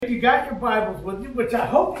you got your Bibles with you, which I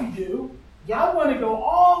hope you do, I want to go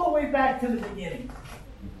all the way back to the beginning.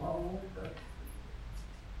 All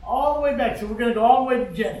the way back. So we're going to go all the way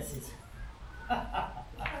to Genesis.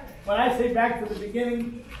 When I say back to the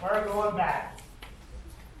beginning, we're going back.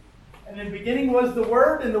 And in the beginning was the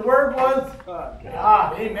Word, and the Word was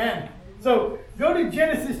God. Amen. So go to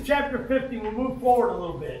Genesis chapter 50. We'll move forward a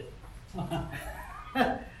little bit.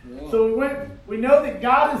 So we know that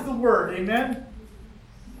God is the Word. Amen.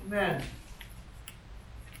 Amen.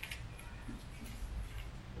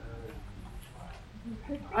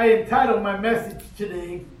 I entitled my message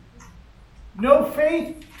today, No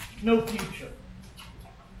Faith, No Future.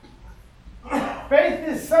 Faith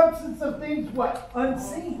is substance of things what?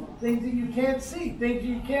 Unseen. Things that you can't see. Things that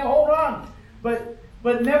you can't hold on. But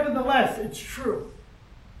nevertheless, it's true.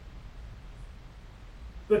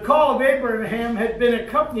 The call of Abraham had been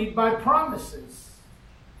accompanied by promises.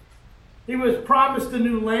 He was promised a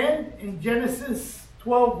new land in Genesis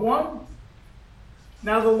 12:1.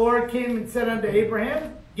 Now the Lord came and said unto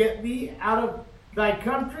Abraham, Get thee out of thy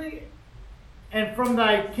country and from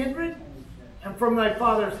thy kindred and from thy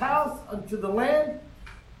father's house unto the land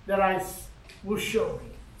that I will show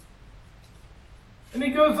thee. And he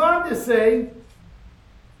goes on to say,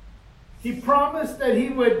 he promised that he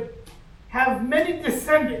would have many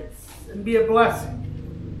descendants and be a blessing.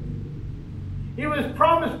 He was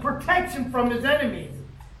promised protection from his enemies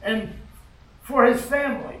and for his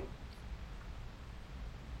family.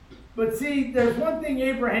 But see, there's one thing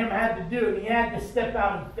Abraham had to do, and he had to step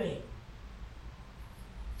out in faith.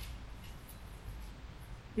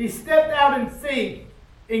 He stepped out in faith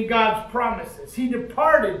in God's promises. He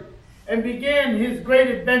departed and began his great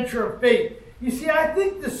adventure of faith. You see, I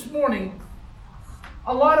think this morning,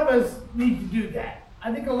 a lot of us need to do that.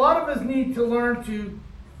 I think a lot of us need to learn to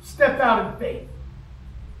step out in faith.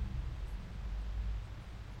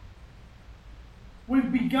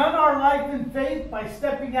 We've begun our life in faith by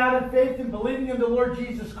stepping out in faith and believing in the Lord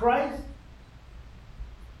Jesus Christ,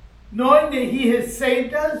 knowing that He has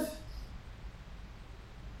saved us.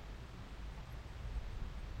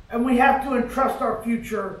 And we have to entrust our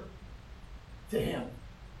future to Him.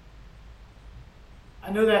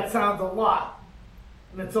 I know that sounds a lot,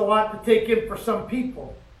 and it's a lot to take in for some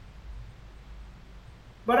people.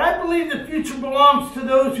 But I believe the future belongs to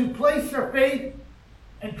those who place their faith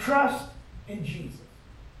and trust in Jesus.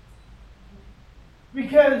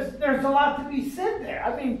 Because there's a lot to be said there.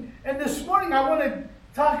 I mean, and this morning I want to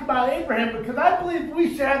talk about Abraham because I believe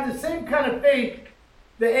we should have the same kind of faith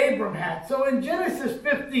that Abram had. So in Genesis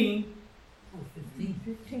 15.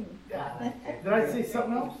 Yeah, did I say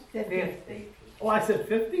something else? 50. Oh, I said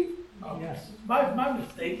 50? Oh, Yes. My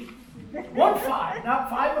mistake. 1-5, not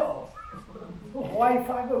 5-0. Oh, Hawaii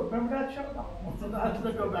 5-0. Remember that show? No, I'm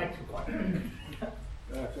going to go back too far.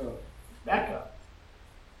 Back up.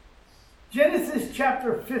 Genesis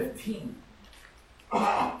chapter 15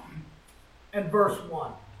 and verse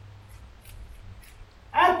 1.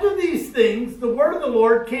 After these things, the word of the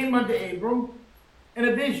Lord came unto Abram in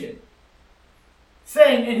a vision,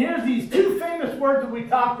 saying, and here's these two famous words that we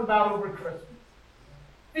talked about over Christmas.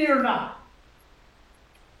 Fear not.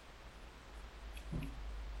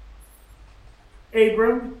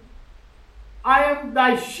 Abram, I am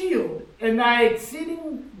thy shield and thy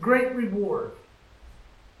exceeding great reward.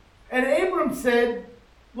 And Abram said,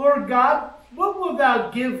 Lord God, what wilt thou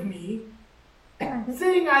give me,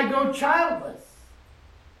 seeing I go childless?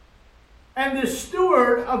 And the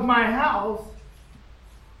steward of my house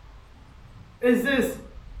is this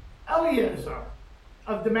Eliezer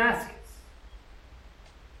of Damascus.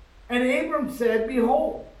 And Abram said,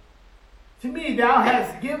 Behold, to me thou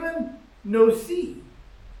hast given no seed.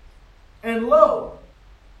 And lo,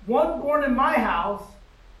 one born in my house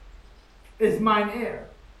is mine heir.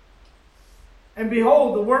 And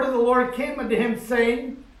behold, the word of the Lord came unto him,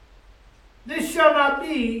 saying, This shall not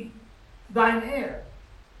be thine heir,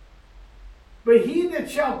 but he that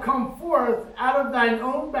shall come forth out of thine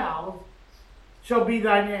own bowels shall be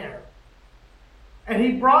thine heir. And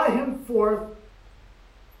he brought him forth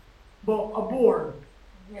aboard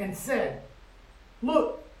and said,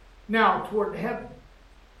 Look now toward heaven,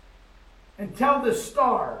 and tell the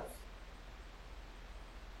stars,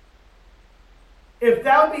 if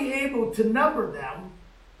thou be able to number them,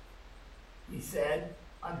 he said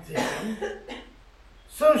unto him,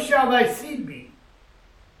 so shall thy seed be.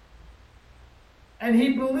 And he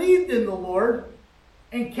believed in the Lord,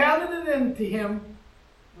 and counted it unto him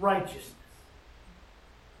righteousness.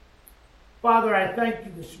 Father, I thank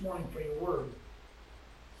you this morning for your word.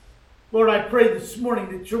 Lord, I pray this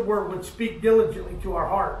morning that your word would speak diligently to our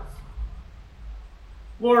hearts.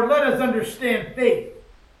 Lord, let us understand faith.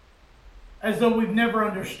 as though we've never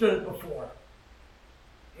understood it before.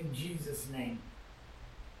 In Jesus' name.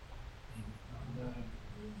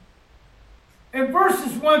 In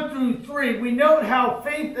verses 1 through 3, we note how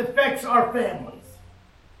faith affects our families.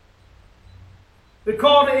 The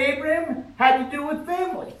call to Abraham had to do with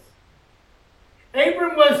families.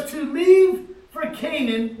 Abram was to leave for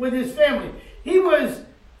Canaan with his family. He was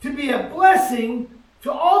to be a blessing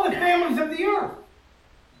to all the families of the earth.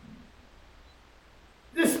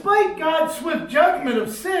 Despite God's swift judgment of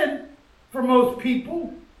sin for most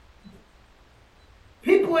people,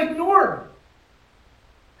 people ignored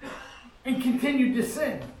and continued to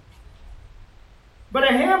sin. But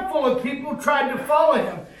a handful of people tried to follow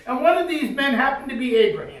him, and one of these men happened to be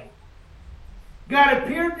Abraham. God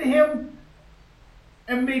appeared to him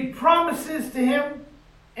and made promises to him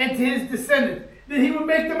and to his descendants that he would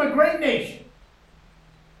make them a great nation.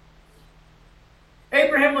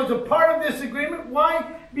 Abraham was a part of this agreement.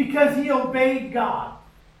 Why? Because he obeyed God.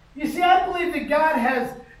 You see, I believe that God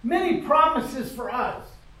has many promises for us.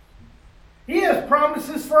 He has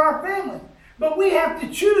promises for our family. But we have to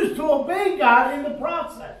choose to obey God in the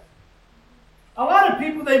process. A lot of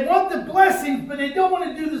people, they want the blessings, but they don't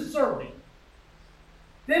want to do the serving.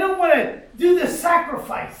 They don't want to do the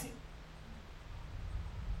sacrificing.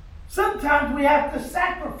 Sometimes we have to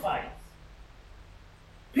sacrifice.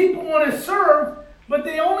 People want to serve, but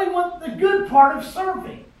they only want the good part of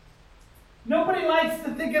serving. Nobody likes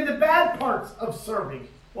to think of the bad parts of serving.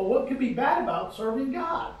 Well, what could be bad about serving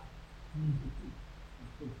God?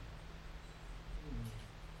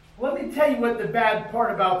 Let me tell you what the bad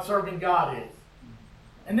part about serving God is.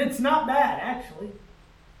 And it's not bad, actually.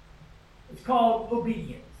 It's called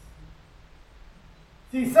obedience.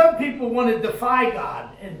 See, some people want to defy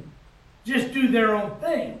God and just do their own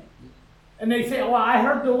thing. And they say, well, I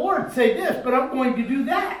heard the Lord say this, but I'm going to do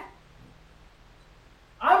that.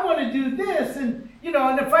 I want to do this, and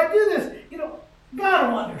if I do this,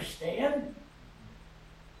 God will understand.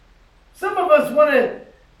 Some of us want to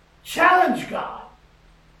challenge God.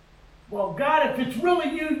 Well, God, if it's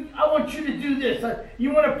really you, I want you to do this.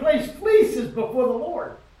 You want to place fleeces before the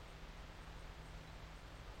Lord.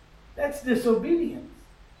 That's disobedience.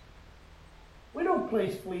 We don't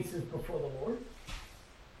place fleeces before the Lord.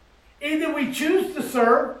 Either we choose to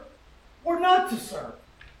serve or not to serve.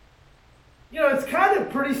 It's kind of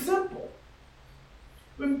pretty simple.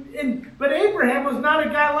 But Abraham was not a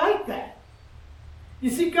guy like that. You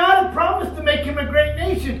see, God had promised to make him a great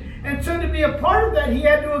nation. And so to be a part of that, he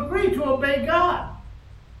had to agree to obey God.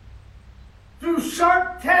 Through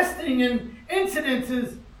sharp testing and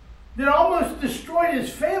incidences that almost destroyed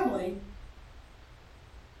his family,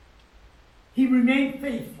 he remained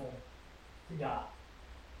faithful to God.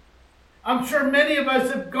 I'm sure many of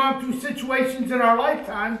us have gone through situations in our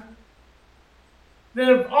lifetime that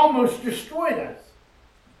have almost destroyed us.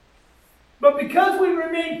 But because we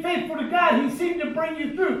remain faithful to God, he seemed to bring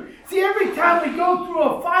you through. See, every time we go through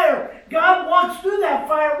a fire, God walks through that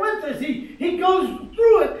fire with us. He goes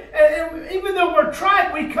through it. And even though we're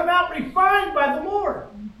tried, we come out refined by the Lord.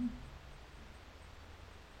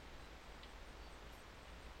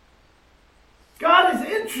 God is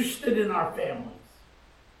interested in our families.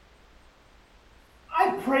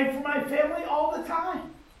 I pray for my family all the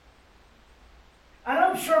time. And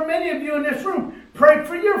I'm sure many of you in this room pray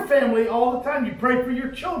for your family all the time. You pray for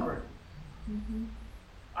your children. Mm-hmm.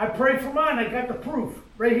 I pray for mine. I got the proof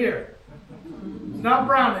right here. It's not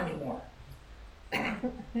brown anymore.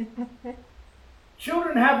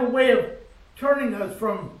 Children have a way of turning us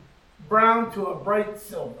from brown to a bright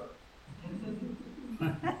silver.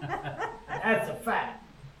 That's a fact.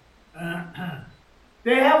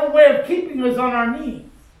 They have a way of keeping us on our knees.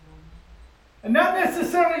 And not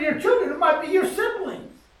necessarily your children. It might be your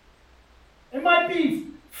siblings. It might be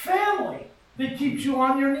family that keeps you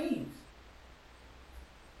on your knees.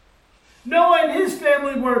 Noah and his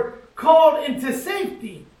family were called into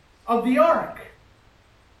safety of the ark.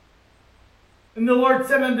 And the Lord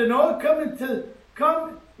said unto Noah,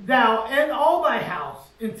 Come thou and all thy house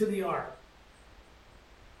into the ark.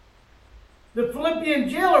 The Philippian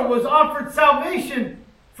jailer was offered salvation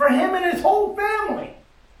for him and his whole family.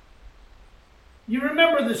 You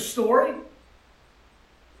remember the story?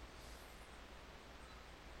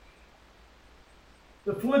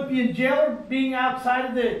 The Philippian jailer being outside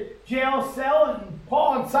of the jail cell, and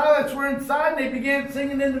Paul and Silas were inside, and they began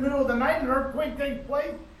singing in the middle of the night, and an earthquake takes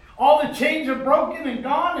place. All the chains are broken and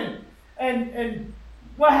gone, and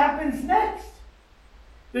what happens next?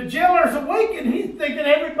 The jailer's awake, and he's thinking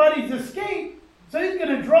everybody's escaped, so he's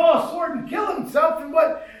going to draw a sword and kill himself,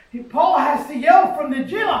 and Paul has to yell from the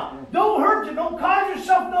jail, don't hurt you, don't cause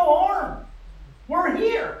yourself no harm. We're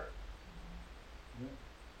here.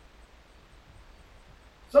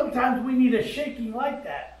 Sometimes we need a shaking like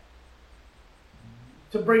that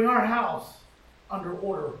to bring our house under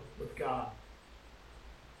order with God.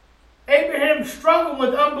 Abraham struggled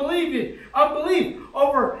with unbelief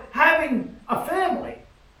over having a family.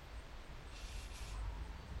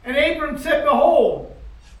 And Abram said, "Behold,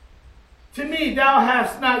 to me thou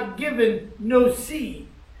hast not given no seed.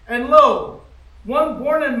 And lo, one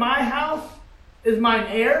born in my house is mine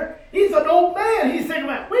heir." He's an old man. He's thinking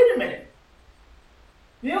about, wait a minute.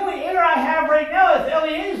 The only heir I have right now is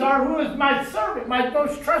Eleazar, who is my servant, my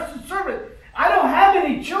most trusted servant. I don't have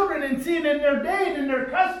any children, and seeing in their day and in their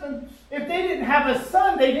custom, if they didn't have a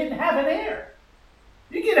son, they didn't have an heir.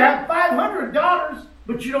 You could have 500 daughters,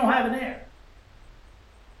 but you don't have an heir.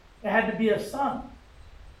 It had to be a son.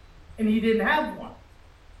 And he didn't have one.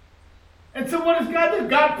 And so what does God do?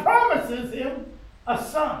 God promises him a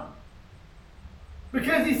son.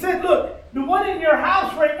 Because he said, look, the one in your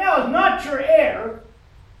house right now is not your heir,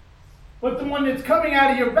 but the one that's coming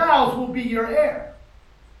out of your bowels will be your heir.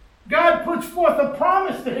 God puts forth a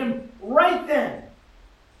promise to him right then.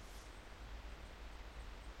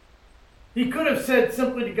 He could have said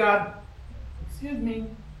simply to God, "Excuse me,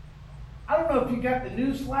 I don't know if you got the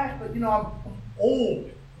news flash, but I'm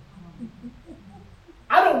old.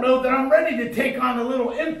 I don't know that I'm ready to take on a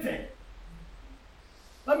little infant.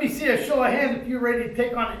 Let me see a show of hands if you're ready to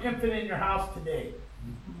take on an infant in your house today."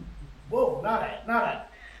 Whoa,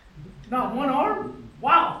 not one arm?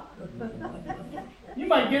 Wow. You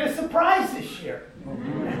might get a surprise this year.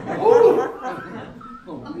 Ooh.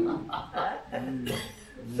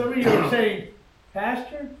 Some of you are saying,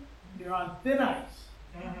 "Pastor, you're on thin ice."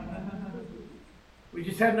 We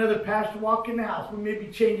just had another pastor walk in the house. We may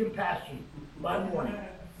be changing pastors by morning.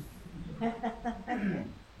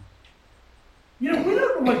 We don't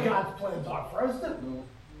know what God's plans are for us, do we?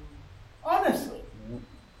 Honestly.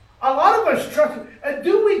 A lot of us trust.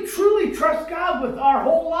 Do we truly trust God with our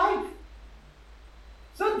whole life?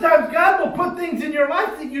 Sometimes God will put things in your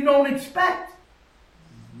life that you don't expect.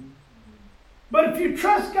 But if you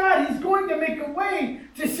trust God, He's going to make a way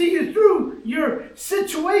to see you through your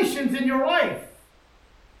situations in your life.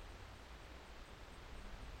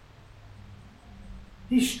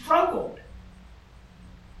 He struggled.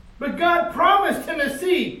 But God promised him a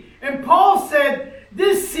seed. And Paul said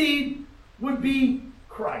this seed would be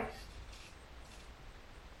Christ.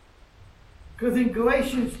 Because in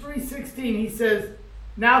Galatians 3:16 he says,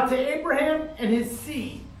 "Now to Abraham and his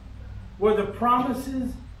seed were the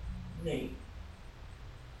promises made.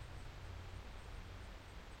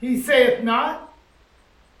 He saith not,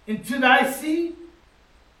 and to thy seed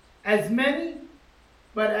as many,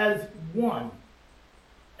 but as one,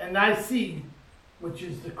 and thy seed, which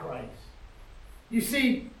is the Christ." You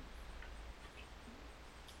see,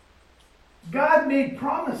 God made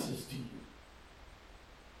promises to you.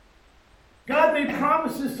 God made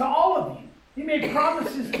promises to all of you. He made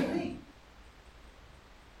promises to me.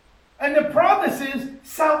 And the promise is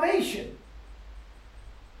salvation.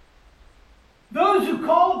 Those who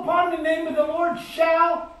call upon the name of the Lord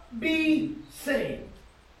shall be saved.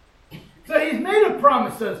 So He's made a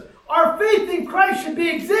promise to us. Our faith in Christ should be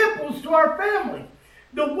examples to our family.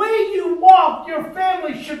 The way you walk, your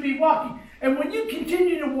family should be walking. And when you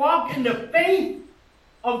continue to walk in the faith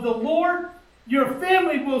of the Lord, your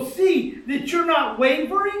family will see that you're not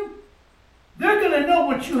wavering. They're going to know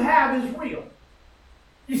what you have is real.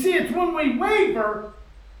 You see, it's when we waver,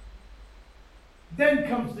 then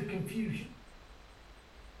comes the confusion.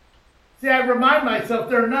 See, I remind myself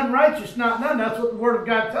there are none righteous, not none. That's what the Word of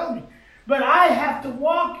God tells me. But I have to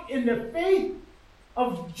walk in the faith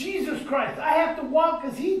of Jesus Christ. I have to walk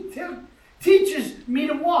as He teaches me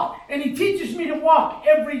to walk. And He teaches me to walk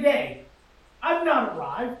every day. I've not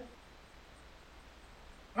arrived.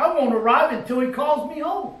 I won't arrive until He calls me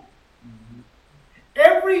home.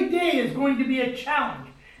 Every day is going to be a challenge.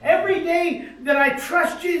 Every day that I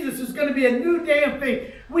trust Jesus is going to be a new day of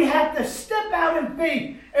faith. We have to step out in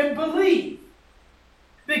faith and believe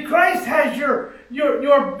that Christ has your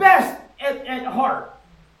best at heart.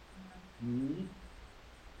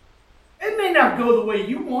 It may not go the way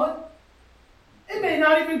you want. It may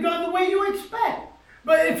not even go the way you expect.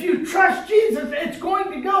 But if you trust Jesus, it's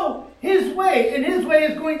going to go His way. And His way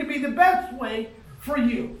is going to be the best way for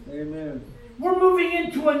you. Amen. We're moving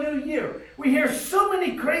into a new year. We hear so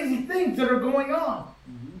many crazy things that are going on.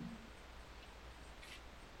 Mm-hmm.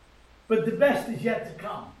 But the best is yet to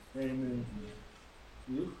come. Amen.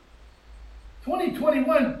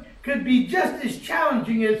 2021 could be just as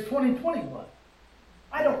challenging as 2020 was.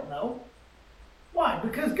 I don't know. Why?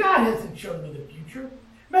 Because God hasn't shown me the future.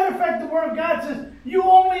 Matter of fact, the Word of God says, you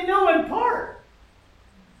only know in part.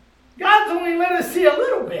 God's only let to see a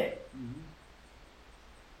little bit.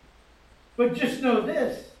 But just know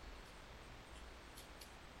this.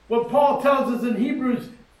 What Paul tells us in Hebrews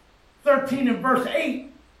 13 and verse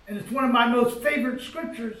 8, and it's one of my most favorite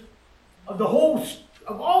scriptures of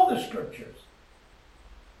all the scriptures.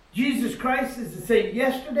 Jesus Christ is the same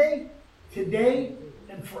yesterday, today,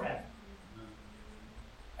 and forever.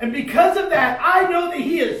 And because of that, I know that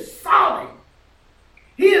he is solid.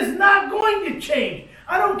 He is not going to change.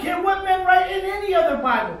 I don't care what men write in any other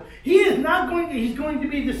Bible. He is not going to, he's going to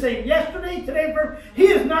be the same yesterday, today, forever. He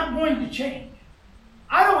is not going to change.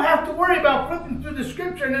 I don't have to worry about flipping through the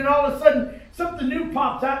scripture and then all of a sudden something new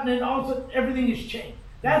pops out and then all of a sudden everything is changed.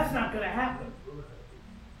 That's not going to happen.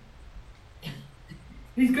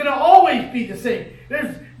 He's going to always be the same.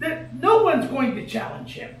 No one's going to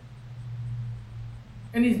challenge him.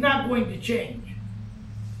 And he's not going to change.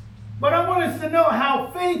 But I want us to know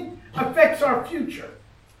how faith affects our future.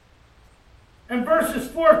 In verses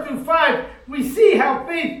 4 through 5, we see how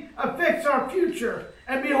faith affects our future.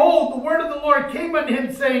 And behold, the word of the Lord came unto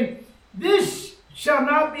him, saying, this shall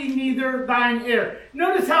not be neither thine heir.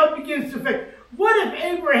 Notice how it begins to affect. What if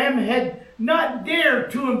Abraham had not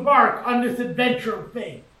dared to embark on this adventure of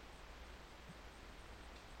faith?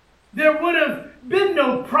 There would have been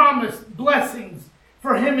no promised blessings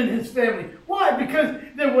for him and his family. Why? Because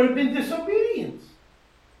there would have been disobedience.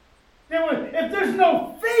 If there's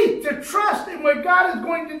no faith to trust in what God is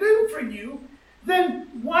going to do for you, then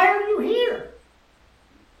why are you here?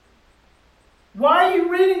 Why are you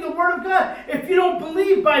reading the Word of God if you don't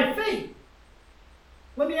believe by faith?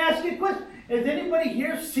 Let me ask you a question. Has anybody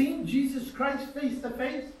here seen Jesus Christ face to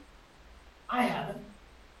face? I haven't.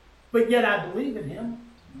 But yet I believe in him.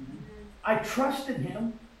 I trust in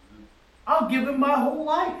him. I'll give him my whole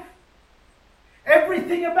life.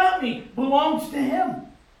 Everything about me belongs to him.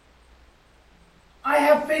 I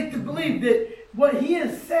have faith to believe that what he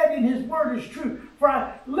has said in his word is true.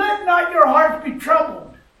 Let not your hearts be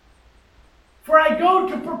troubled. For I go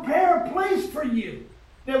to prepare a place for you,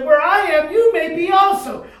 that where I am, you may be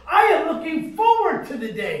also. I am looking forward to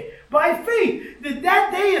the day, by faith,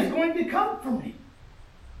 that day is going to come for me.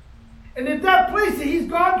 And that place that he's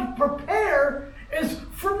gone to prepare is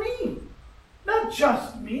for me. Not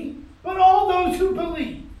just me, but all those who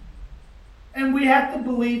believe. And we have to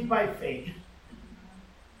believe by faith.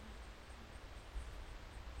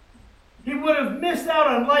 He would have missed out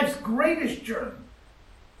on life's greatest journey.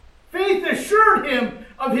 Faith assured him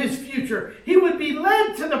of his future. He would be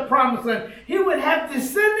led to the promised land. He would have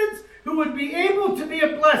descendants who would be able to be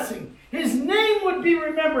a blessing. His name would be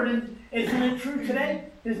remembered. And isn't it true today?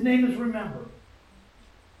 His name is remembered.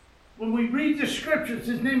 When we read the scriptures,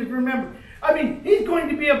 his name is remembered. I mean, he's going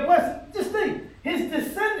to be a blessing. Just think, his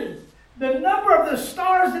descendants, the number of the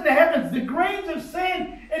stars in the heavens, the grains of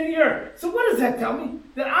sand in the earth. So what does that tell me?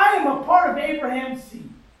 That I am a part of Abraham's seed.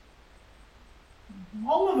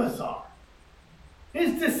 All of us are.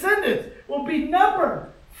 His descendants will be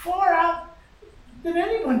numbered far out than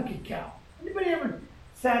anyone could count. Anybody ever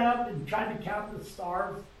sat up and tried to count the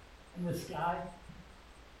stars in the sky?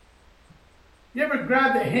 You ever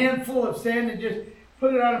grabbed a handful of sand and just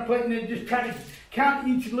put it on a plate and then just try to count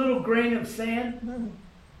each little grain of sand?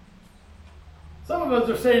 Some of us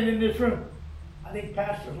are saying in this room, I think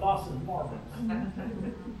Pastor's lost his marbles.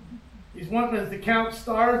 He's wanting us to count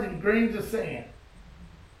stars and grains of sand.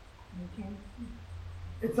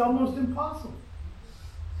 It's almost impossible.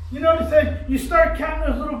 You know what it says? You start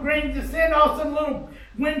counting those little grains of sand, all of a sudden a little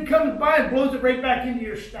wind comes by and blows it right back into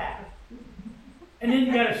your stack. And then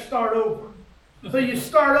you got to start over. So you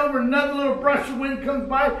start over, another little brush of wind comes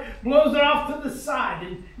by, blows it off to the side,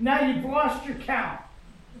 and now you've lost your count.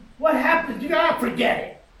 What happens? You got to forget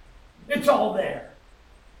it. It's all there.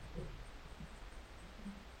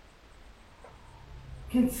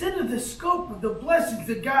 Consider the scope of the blessings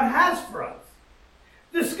that God has for us.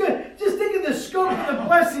 Just think of the scope of the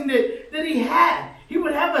blessing that he had. He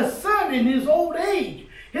would have a son in his old age.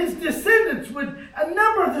 His descendants would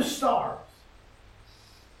number the stars.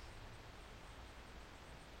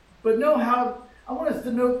 But I want us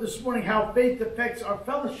to note this morning how faith affects our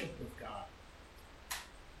fellowship with God.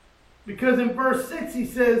 Because in verse 6 he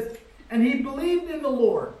says, and he believed in the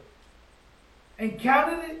Lord and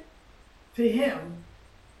counted it to him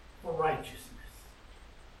for righteousness.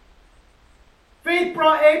 Faith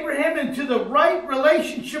brought Abraham into the right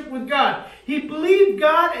relationship with God. He believed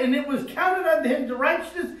God and it was counted unto him to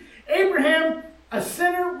righteousness. Abraham, a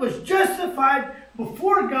sinner, was justified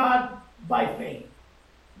before God by faith.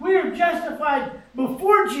 We are justified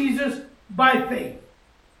before Jesus by faith.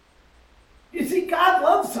 You see, God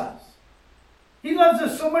loves us. He loves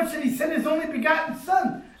us so much that he sent his only begotten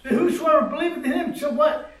Son that whosoever believeth in him shall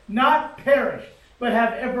what? Not perish, but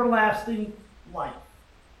have everlasting life.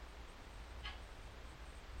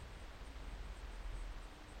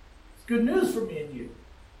 It's good news for me and you.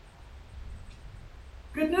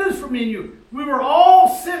 Good news for me and you. We were all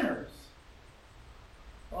sinners.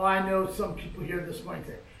 Oh, I know some people here this morning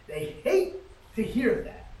say they hate to hear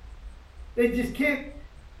that. They just can't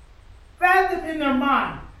fathom in their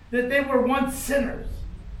mind that they were once sinners.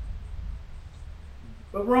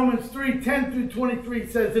 But Romans 3:10 through 23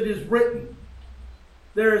 says it is written,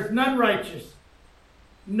 there is none righteous,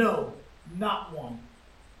 no, not one.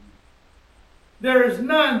 There is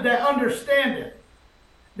none that understandeth.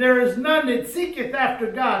 There is none that seeketh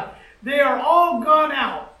after God. They are all gone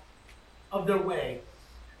out of their way.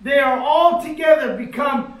 They are altogether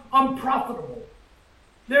become unprofitable.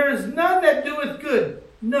 There is none that doeth good,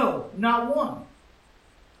 no, not one.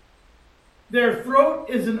 Their throat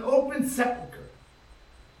is an open sepulchre.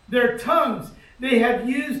 Their tongues they have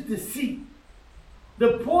used deceit.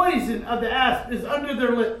 The poison of the asp is under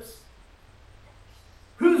their lips,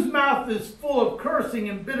 whose mouth is full of cursing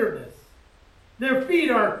and bitterness. Their feet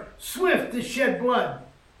are swift to shed blood.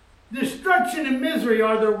 Destruction and misery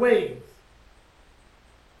are their ways.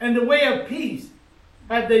 And the way of peace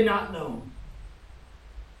have they not known.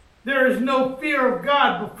 There is no fear of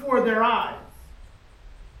God before their eyes.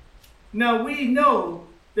 Now we know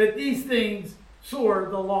that these things soar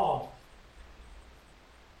the law.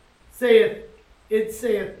 It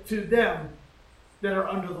saith to them that are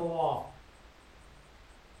under the law,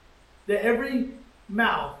 that every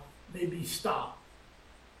mouth may be stopped,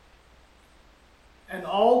 and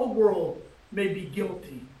all the world may be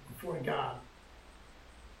guilty before God.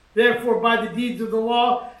 Therefore, by the deeds of the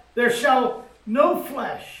law, there shall no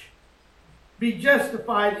flesh be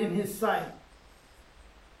justified in his sight.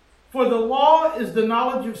 For the law is the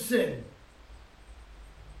knowledge of sin.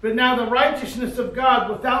 But now the righteousness of God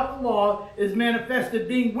without the law is manifested,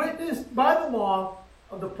 being witnessed by the law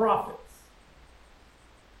of the prophets.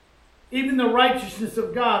 Even the righteousness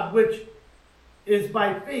of God, which is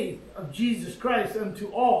by faith of Jesus Christ unto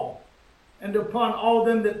all, and upon all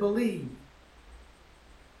them that believe.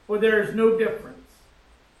 For there is no difference.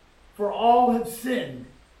 For all have sinned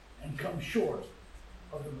and come short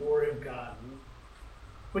of the glory of God.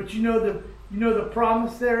 But you know the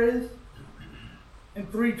promise there is in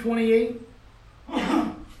 3:28?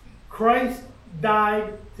 Christ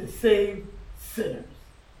died to save sinners.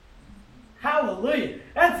 Hallelujah.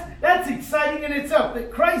 That's exciting in itself,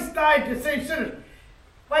 that Christ died to save sinners.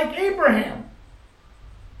 Like Abraham.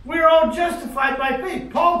 We're all justified by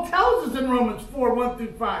faith. Paul tells us in Romans 4:1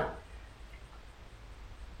 through 5.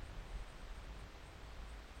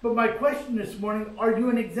 But my question this morning, are you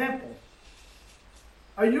an example?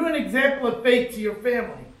 Are you an example of faith to your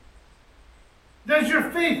family? Does your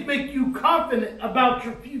faith make you confident about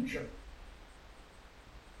your future?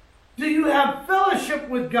 Do you have fellowship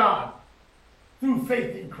with God through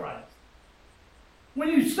faith in Christ? When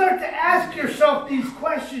you start to ask yourself these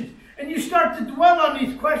questions and you start to dwell on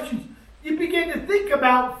these questions, you begin to think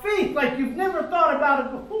about faith like you've never thought about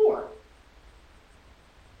it before.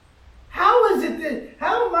 How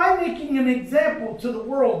am I making an example to the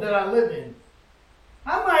world that I live in?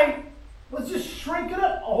 Let's just shrink it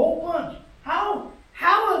up a whole bunch. How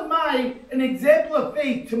am I an example of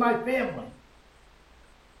faith to my family?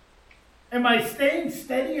 Am I staying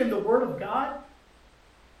steady in the Word of God?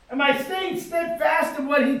 Am I staying steadfast in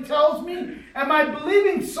what He tells me? Am I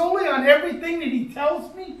believing solely on everything that He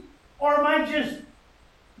tells me? Or am I just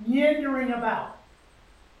meandering about?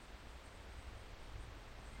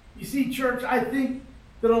 You see, church, I think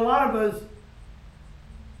that a lot of us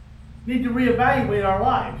need to reevaluate our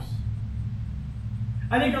lives.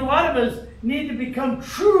 I think a lot of us need to become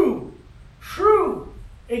true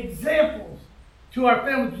examples to our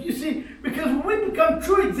families. You see, because when we become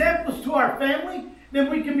true examples to our family, then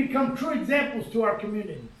we can become true examples to our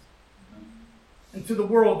communities and to the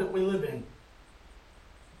world that we live in.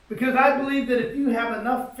 Because I believe that if you have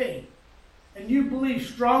enough faith and you believe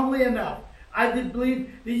strongly enough, I did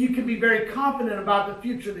believe that you can be very confident about the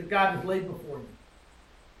future that God has laid before you.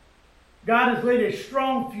 God has laid a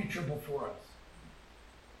strong future before us.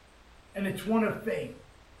 And it's one of faith.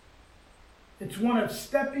 It's one of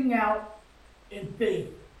stepping out in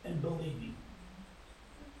faith and believing.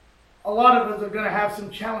 A lot of us are going to have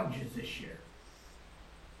some challenges this year.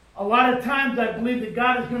 A lot of times I believe that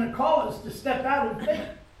God is going to call us to step out in faith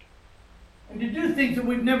and to do things that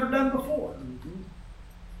we've never done before.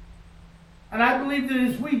 And I believe that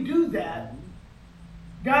as we do that,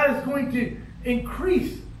 God is going to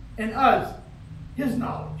increase in us His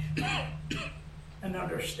knowledge and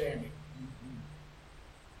understanding.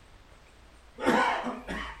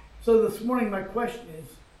 So this morning my question is,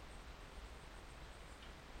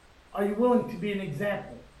 are you willing to be an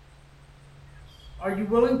example? Are you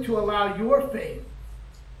willing to allow your faith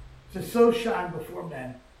to so shine before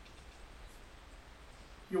men?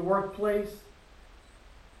 Your workplace,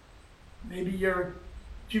 maybe your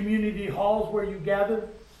community halls where you gather,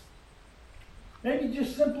 maybe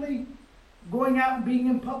just simply going out and being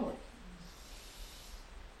in public.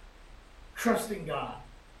 Trusting God.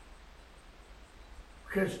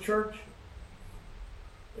 Because church,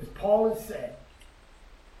 as Paul has said,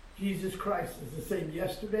 Jesus Christ is the same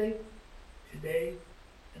yesterday, today,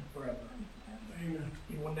 and forever. Amen.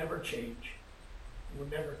 He will never change. He will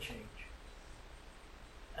never change.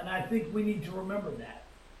 And I think we need to remember that.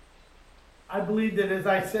 I believe that, as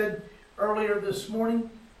I said earlier this morning,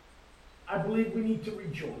 I believe we need to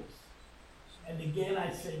rejoice. And again,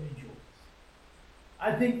 I say rejoice.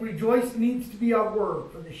 I think rejoice needs to be our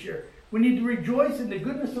word for this year. We need to rejoice in the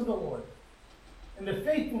goodness of the Lord, and the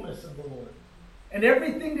faithfulness of the Lord, and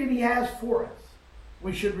everything that He has for us.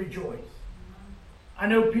 We should rejoice. I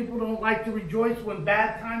know people don't like to rejoice when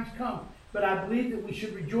bad times come, but I believe that we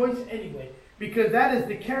should rejoice anyway, because that is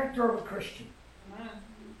the character of a Christian.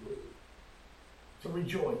 To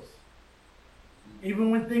rejoice.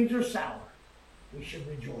 Even when things are sour, we should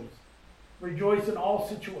rejoice. Rejoice in all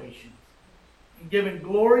situations, and giving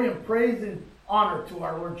glory and praise and honor to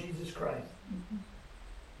our Lord Jesus Christ.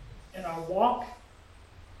 In our walk,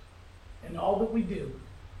 and all that we do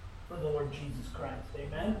for the Lord Jesus Christ.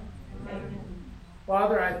 Amen? Amen.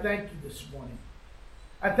 Father, I thank you this morning.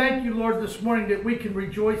 I thank you, Lord, this morning that we can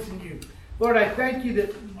rejoice in you. Lord, I thank you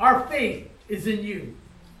that our faith is in you.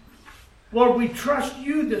 Lord, we trust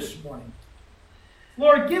you this morning.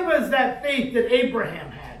 Lord, give us that faith that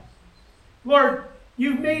Abraham had. Lord,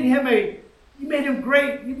 you made him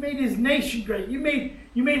great. You made his nation great. You made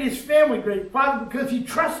his family great, Father, because he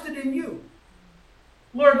trusted in you.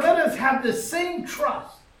 Lord, let us have the same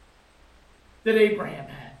trust that Abraham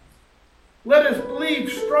had. Let us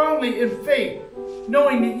believe strongly in faith,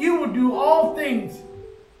 knowing that you will do all things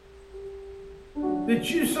that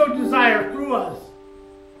you so desire through us,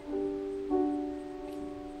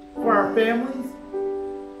 for our families,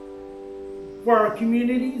 for our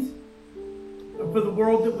communities, and for the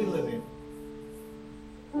world that we live in.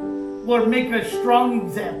 Lord, make us strong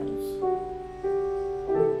examples,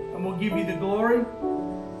 and we'll give you the glory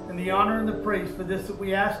and the honor and the praise for this that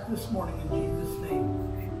we ask this morning in Jesus' name.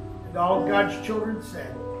 And all God's children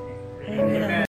said, Amen.